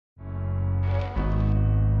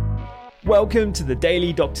Welcome to the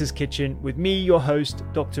Daily Doctor's Kitchen with me, your host,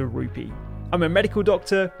 Dr. Rupy. I'm a medical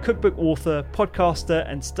doctor, cookbook author, podcaster,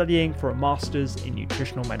 and studying for a master's in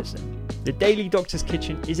nutritional medicine. The Daily Doctor's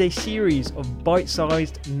Kitchen is a series of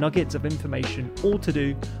bite-sized nuggets of information, all to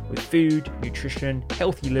do with food, nutrition,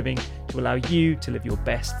 healthy living, to allow you to live your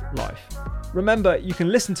best life. Remember, you can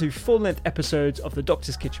listen to full-length episodes of the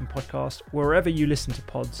Doctor's Kitchen podcast wherever you listen to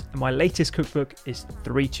pods, and my latest cookbook is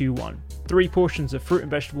 321. 3 portions of fruit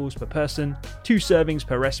and vegetables per person, 2 servings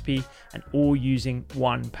per recipe, and all using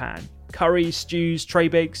 1 pan. Curries, stews, tray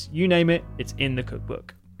bakes, you name it, it's in the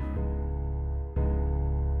cookbook.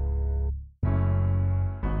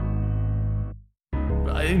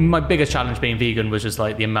 My biggest challenge being vegan was just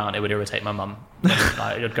like the amount it would irritate my mum when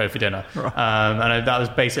I'd go for dinner. Right. And that was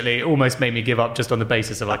basically almost made me give up just on the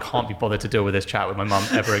basis of I can't be bothered to deal with this chat with my mum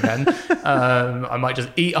ever again. I might just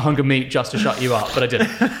eat a hunk of meat just to shut you up, but I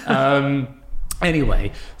didn't.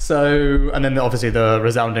 Anyway, so, and then obviously the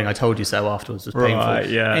resounding "I told you so" afterwards was painful. Right,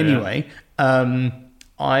 yeah. Anyway, I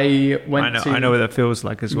know what that feels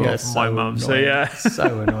like as well. Yeah, for my mum. annoying. So yeah,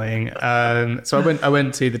 so annoying. So I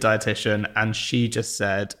went to the dietitian, and she just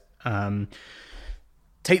said,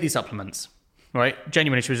 "Take these supplements." Right?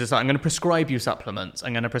 Genuinely, she was just like, "I'm going to prescribe you supplements.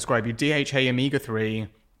 I'm going to prescribe you DHA omega-3,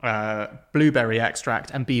 blueberry extract,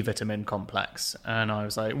 and B vitamin complex." And I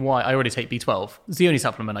was like, "Why? I already take B12. It's the only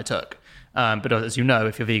supplement I took." But as you know,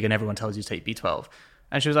 if you're vegan, everyone tells you to take B12.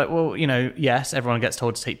 And she was like, well, yes, everyone gets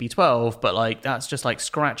told to take B12, but like that's just like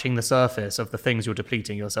scratching the surface of the things you're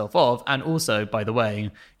depleting yourself of. And also, by the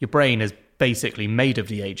way, your brain is basically made of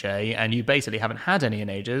DHA and you basically haven't had any in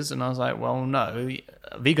ages. And I was like, well, no,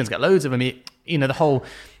 vegans get loads of vegans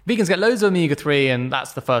get loads of omega-3, and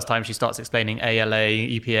that's the first time she starts explaining ALA,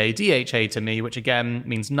 EPA, DHA to me, which again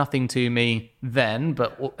means nothing to me then,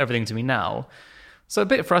 but everything to me now. So a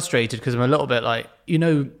bit frustrated because I'm a little bit like,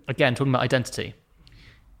 again, talking about identity.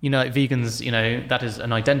 Like vegans, that is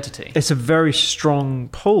an identity. it's a very strong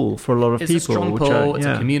pull for a lot of people. It's a strong pull. It's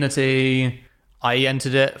a community. I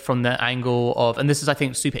entered it from the angle of, and this is, I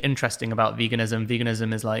think, super interesting about veganism.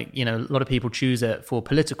 Veganism is like, a lot of people choose it for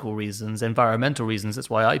political reasons, environmental reasons. That's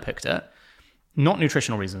why I picked it. Not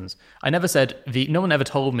nutritional reasons. I never said, no one ever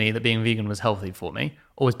told me that being vegan was healthy for me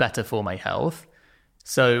or was better for my health.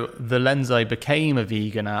 So the lens I became a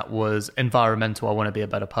vegan at was environmental. I want to be a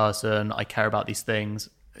better person. I care about these things.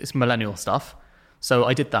 It's millennial stuff. So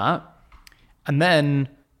I did that. And then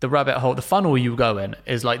the rabbit hole, the funnel you go in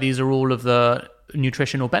is like, these are all of the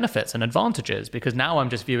nutritional benefits and advantages, because now I'm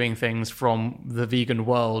just viewing things from the vegan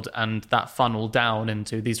world and that funnel down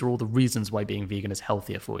into these are all the reasons why being vegan is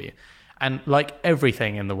healthier for you. And like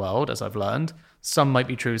everything in the world, as I've learned, some might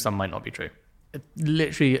be true, some might not be true.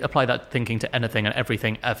 Literally apply that thinking to anything and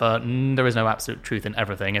everything ever. There is no absolute truth in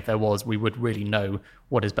everything. If there was, we would really know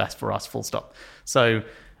what is best for us, full stop. So,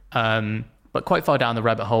 but quite far down the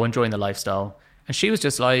rabbit hole, enjoying the lifestyle. And she was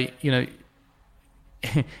just like,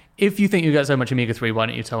 if you think you get so much omega-3, why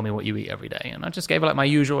don't you tell me what you eat every day? And I just gave her like my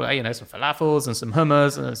usual, some falafels and some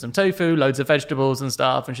hummus and some tofu, loads of vegetables and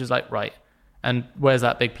stuff. And she's like, right. And where's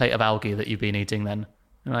that big plate of algae that you've been eating then?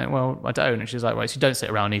 I'm like, well, I don't. And she's like, right, so you don't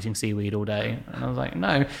sit around eating seaweed all day. And I was like,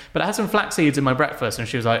 no. But I had some flax seeds in my breakfast. And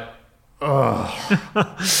she was like, oh.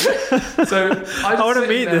 So I want to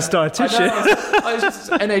meet this dietitian. I was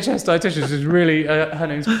just NHS dietitian. She was really, her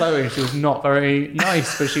name's Chloe. She was not very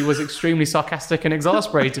nice, but she was extremely sarcastic and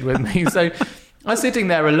exasperated with me. So I was sitting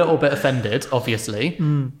there a little bit offended, obviously,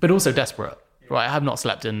 but also desperate. Right, I have not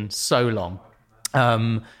slept in so long.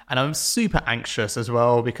 And I'm super anxious as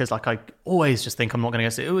well, because like I always just think I'm not going to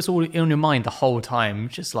get sick. It was all in your mind the whole time,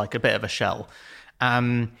 just like a bit of a shell.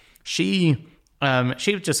 She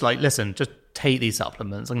was just like, listen, just take these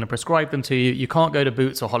supplements. I'm going to prescribe them to you. You can't go to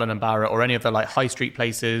Boots or Holland & Barrett or any of the like high street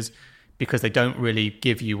places because they don't really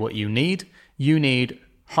give you what you need. You need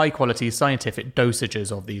high quality scientific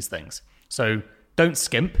dosages of these things. So don't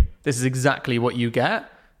skimp. This is exactly what you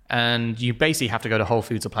get. And you basically have to go to Whole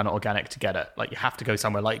Foods or Planet Organic to get it. Like you have to go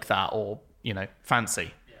somewhere like that or,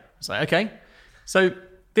 fancy. Yeah. It's like, okay. So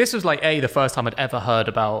this was like the first time I'd ever heard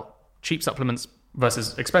about cheap supplements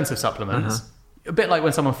versus expensive supplements. Uh-huh. A bit like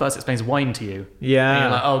when someone first explains wine to you. Yeah. And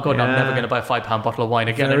you're like, oh God, I'm never going to buy a £5 bottle of wine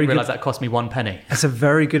again. I realize that cost me 1 penny. That's a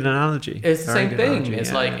very good analogy. It's the same thing. Analogy,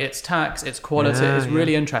 it's like, it's tax, it's quality. It's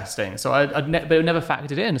really interesting. So but I never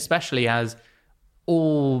factored in, especially as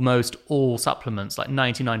almost all supplements, like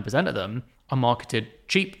 99% of them, are marketed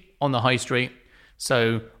cheap on the high street.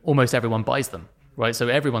 So almost everyone buys them, right? So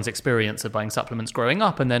everyone's experience of buying supplements growing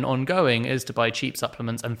up and then ongoing is to buy cheap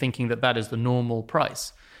supplements and thinking that that is the normal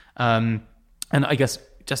price. And I guess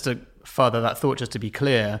just to further that thought, just to be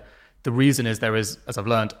clear, The reason is there's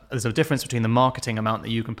a difference between the marketing amount that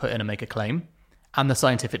you can put in and make a claim and the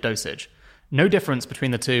scientific dosage. No difference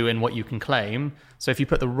between the two in what you can claim. So if you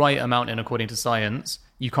put the right amount in according to science,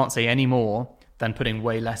 you can't say any more than putting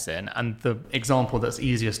way less in. And the example that's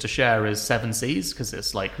easiest to share is 7Cs, because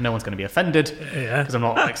it's like no one's going to be offended because I'm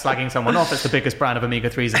not like slagging someone off. It's the biggest brand of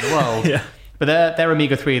omega-3s in the world. Yeah. But they're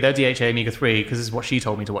omega-3, they're DHA omega-3, because this is what she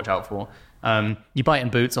told me to watch out for. You buy it in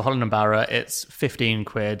Boots or Holland & Barrett, it's 15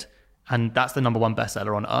 quid, and that's the number one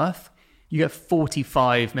bestseller on earth. You get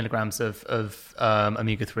 45 milligrams of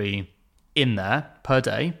omega-3 in there per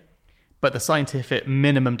day, but the scientific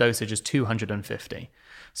minimum dosage is 250.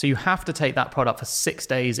 So you have to take that product for 6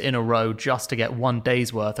 days in a row just to get 1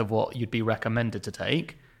 day's worth of what you'd be recommended to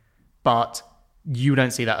take. But you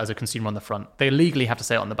don't see that as a consumer on the front. They legally have to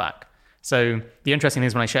say it on the back. So the interesting thing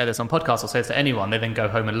is when I share this on podcasts or say it to anyone, they then go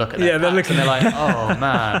home and look at their packs and they're like, oh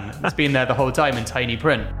man, it's been there the whole time in tiny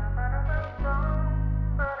print.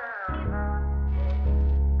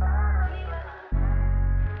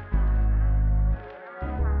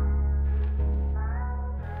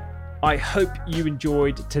 I hope you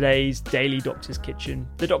enjoyed today's Daily Doctor's Kitchen.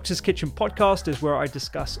 The Doctor's Kitchen podcast is where I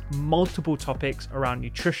discuss multiple topics around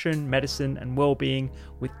nutrition, medicine, and well-being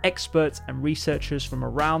with experts and researchers from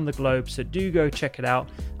around the globe, so do go check it out.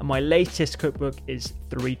 And my latest cookbook is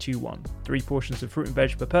 321, 3 portions of fruit and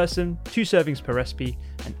veg per person, 2 servings per recipe,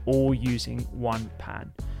 and all using 1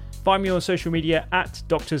 pan. Find me on social media at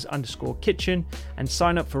doctors_kitchen and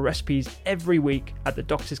sign up for recipes every week at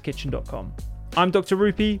thedoctorskitchen.com. I'm Dr.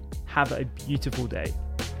 Rupi. Have a beautiful day.